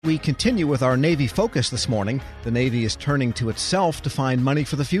we continue with our Navy focus this morning, the Navy is turning to itself to find money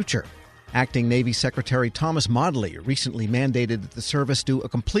for the future. Acting Navy Secretary Thomas Modly recently mandated that the service do a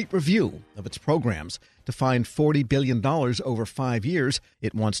complete review of its programs to find $40 billion over 5 years.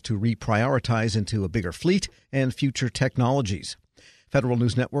 It wants to reprioritize into a bigger fleet and future technologies. Federal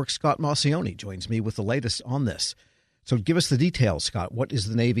News Network's Scott Maucione joins me with the latest on this. So give us the details, Scott. What is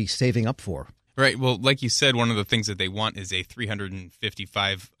the Navy saving up for? Right. Well, like you said, one of the things that they want is a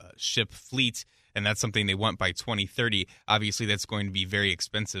 355 ship fleet, and that's something they want by 2030. Obviously, that's going to be very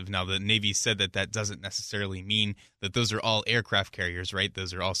expensive. Now, the Navy said that that doesn't necessarily mean that those are all aircraft carriers, right?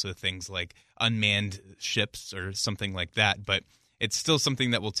 Those are also things like unmanned ships or something like that. But it's still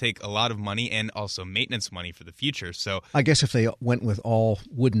something that will take a lot of money and also maintenance money for the future. So I guess if they went with all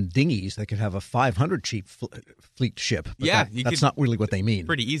wooden dinghies, they could have a 500 cheap fleet ship. But yeah, that's not really what they mean.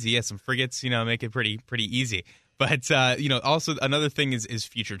 Pretty easy. Yeah, some frigates, make it pretty easy. But, also another thing is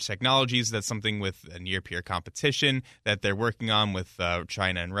future technologies. That's something with a near-peer competition that they're working on with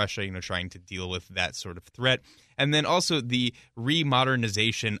China and Russia, trying to deal with that sort of threat. And then also the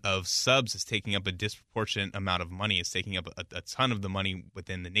remodernization of subs is taking up a disproportionate amount of money. It's taking up a ton of the money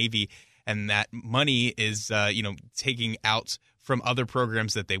within the Navy. And that money is, taking out from other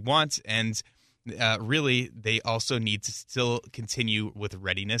programs that they want. And really, they also need to still continue with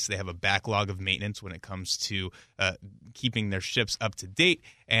readiness. They have a backlog of maintenance when it comes to keeping their ships up to date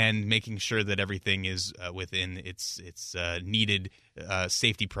and making sure that everything is within its needed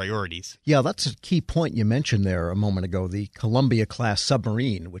safety priorities. Yeah, that's a key point you mentioned there a moment ago, the Columbia-class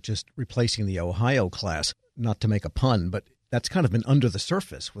submarine, which is replacing the Ohio-class. Not to make a pun, but that's kind of been under the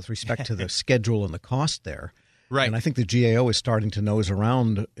surface with respect to the schedule and the cost there. Right. And I think the GAO is starting to nose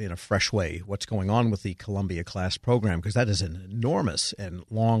around in a fresh way what's going on with the Columbia-class program, because that is an enormous and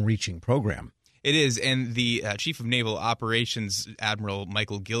long-reaching program. It is, and the Chief of Naval Operations, Admiral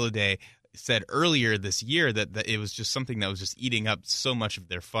Michael Gilliday, said earlier this year that it was just something that was just eating up so much of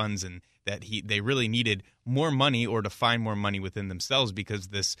their funds, and that they really needed more money or to find more money within themselves, because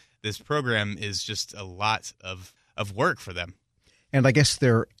this program is just a lot of work for them. And I guess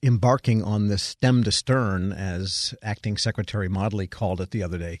they're embarking on this stem to stern, as Acting Secretary Modly called it the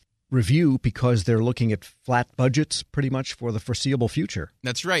other day, review, because they're looking at flat budgets pretty much for the foreseeable future.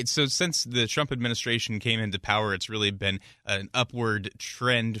 That's right. So since the Trump administration came into power, it's really been an upward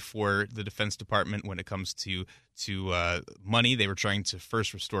trend for the Defense Department when it comes to money. They were trying to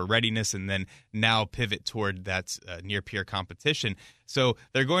first restore readiness and then now pivot toward that near-peer competition. So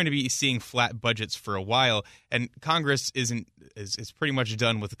they're going to be seeing flat budgets for a while, and Congress is pretty much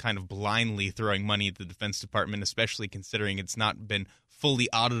done with kind of blindly throwing money at the Defense Department, especially considering it's not been fully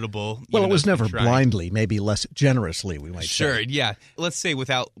auditable. Well, it was never blindly, maybe less generously, we might say. Sure, yeah. Let's say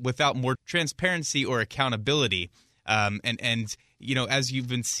without more transparency or accountability. And as you've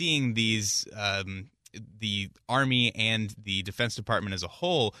been seeing these the Army and the Defense Department as a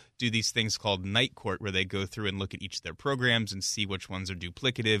whole do these things called night court, where they go through and look at each of their programs and see which ones are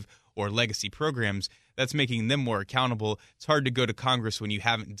duplicative or legacy programs. That's making them more accountable. It's hard to go to Congress when you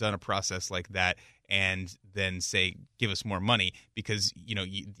haven't done a process like that and then say, give us more money, because you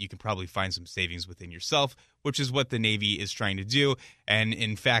can probably find some savings within yourself, which is what the Navy is trying to do. And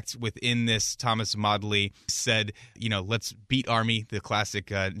in fact, within this, Thomas Modly said, let's beat Army, the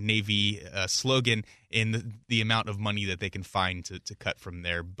classic Navy slogan, in the amount of money that they can find to cut from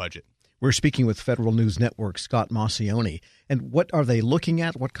their budget. We're speaking with Federal News Network Scott Maucione. And what are they looking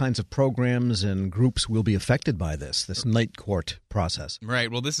at? What kinds of programs and groups will be affected by this night court process?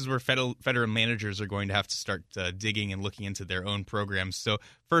 Right. Well, this is where federal managers are going to have to start digging and looking into their own programs. So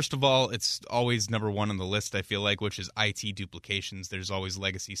first of all, it's always number one on the list, I feel like, which is IT duplications. There's always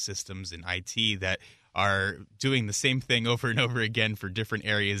legacy systems in IT that are doing the same thing over and over again for different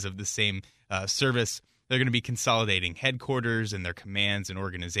areas of the same service. They're going to be consolidating headquarters and their commands and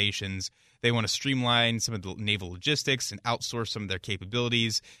organizations. They want to streamline some of the naval logistics and outsource some of their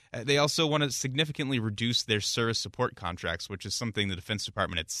capabilities. They also want to significantly reduce their service support contracts, which is something the Defense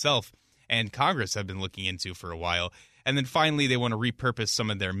Department itself and Congress have been looking into for a while. And then finally, they want to repurpose some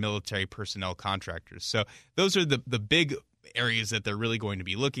of their military personnel contractors. So those are the big areas that they're really going to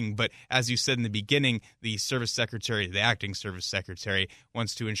be looking. But as you said in the beginning, the service secretary, the acting service secretary,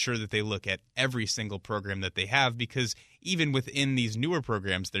 wants to ensure that they look at every single program that they have, because even within these newer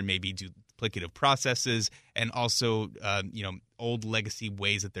programs, there may be duplicative processes and also, old legacy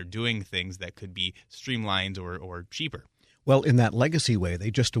ways that they're doing things that could be streamlined or cheaper. Well, in that legacy way,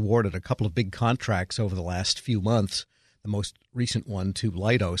 they just awarded a couple of big contracts over the last few months, the most recent one to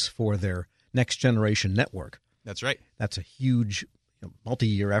Leidos for their next generation network. That's right. That's a huge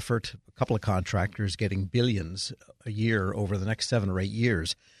multi-year effort, a couple of contractors getting billions a year over the next 7 or 8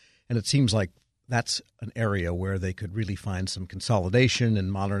 years. And it seems like that's an area where they could really find some consolidation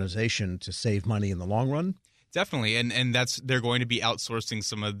and modernization to save money in the long run. Definitely, and they're going to be outsourcing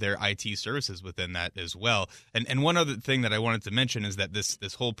some of their IT services within that as well. And one other thing that I wanted to mention is that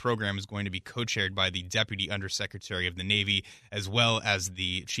this whole program is going to be co-chaired by the Deputy Undersecretary of the Navy as well as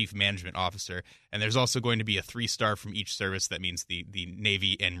the Chief Management Officer. And there's also going to be a 3-star from each service. That means the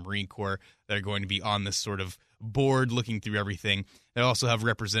Navy and Marine Corps that are going to be on this sort of board looking through everything. They also have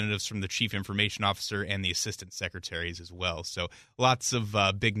representatives from the Chief Information Officer and the Assistant Secretaries as well. So lots of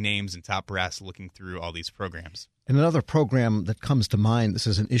big names and top brass looking through all these programs. And another program that comes to mind, this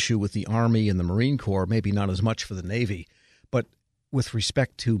is an issue with the Army and the Marine Corps, maybe not as much for the Navy, but with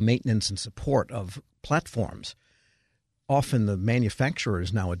respect to maintenance and support of platforms. Often the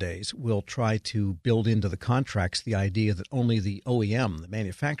manufacturers nowadays will try to build into the contracts the idea that only the OEM, the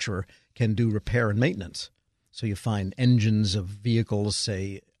manufacturer, can do repair and maintenance. So you find engines of vehicles,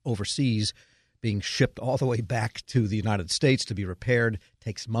 say, overseas, being shipped all the way back to the United States to be repaired.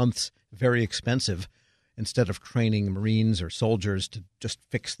 Takes months, very expensive, instead of training Marines or soldiers to just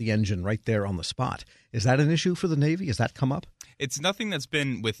fix the engine right there on the spot. Is that an issue for the Navy? Has that come up? It's nothing that's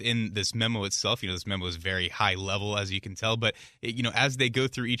been within this memo itself. This memo is very high level, as you can tell. But, as they go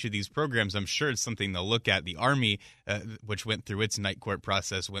through each of these programs, I'm sure it's something they'll look at. The Army, which went through its night court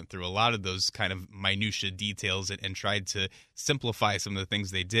process, went through a lot of those kind of minutia details and tried to simplify some of the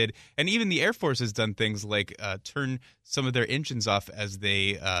things they did. And even the Air Force has done things like turn some of their engines off as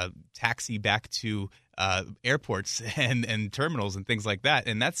they taxi back to airports and terminals and things like that,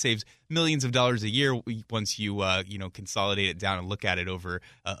 and that saves millions of dollars a year once you consolidate it down and look at it over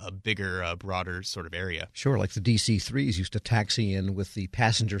a bigger, broader sort of area. Sure, like the DC-3s used to taxi in with the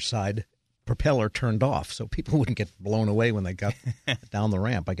passenger side propeller turned off, so people wouldn't get blown away when they got down the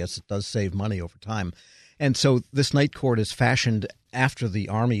ramp. I guess it does save money over time. And so this night court is fashioned after the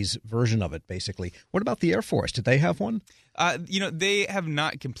Army's version of it, basically. What about the Air Force? Did they have one? They have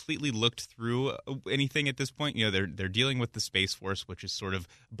not completely looked through anything at this point. They're dealing with the Space Force, which is sort of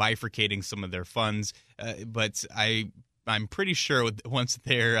bifurcating some of their funds. But I'm pretty sure once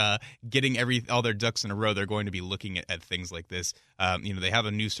they're getting all their ducks in a row, they're going to be looking at things like this. They have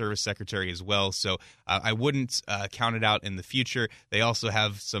a new service secretary as well, so I wouldn't count it out in the future. They also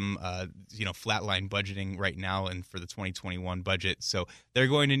have some, flatline budgeting right now and for the 2021 budget. So they're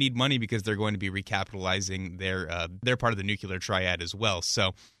going to need money because they're going to be recapitalizing their part of the nuclear triad as well.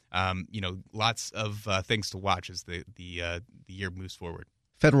 So, lots of things to watch as the year moves forward.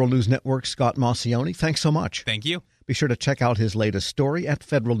 Federal News Network, Scott Maucione, thanks so much. Thank you. Be sure to check out his latest story at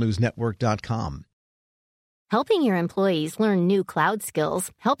federalnewsnetwork.com. Helping your employees learn new cloud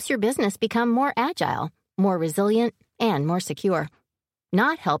skills helps your business become more agile, more resilient, and more secure.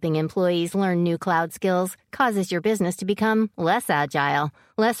 Not helping employees learn new cloud skills causes your business to become less agile,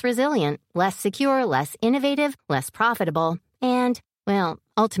 less resilient, less secure, less innovative, less profitable, and,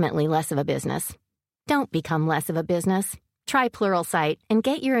 ultimately less of a business. Don't become less of a business. Try Pluralsight and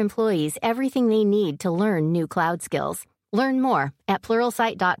get your employees everything they need to learn new cloud skills. Learn more at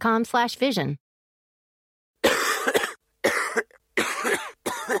pluralsight.com/vision.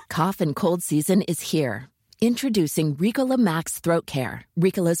 Cough and cold season is here. Introducing Ricola Max Throat Care,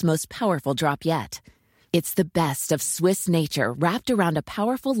 Ricola's most powerful drop yet. It's the best of Swiss nature wrapped around a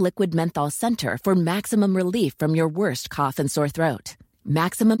powerful liquid menthol center for maximum relief from your worst cough and sore throat.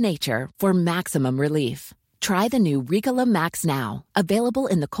 Maximum nature for maximum relief. Try the new Ricola Max now, available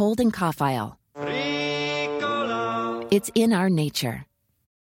in the cold and cough aisle. Ricola. It's in our nature.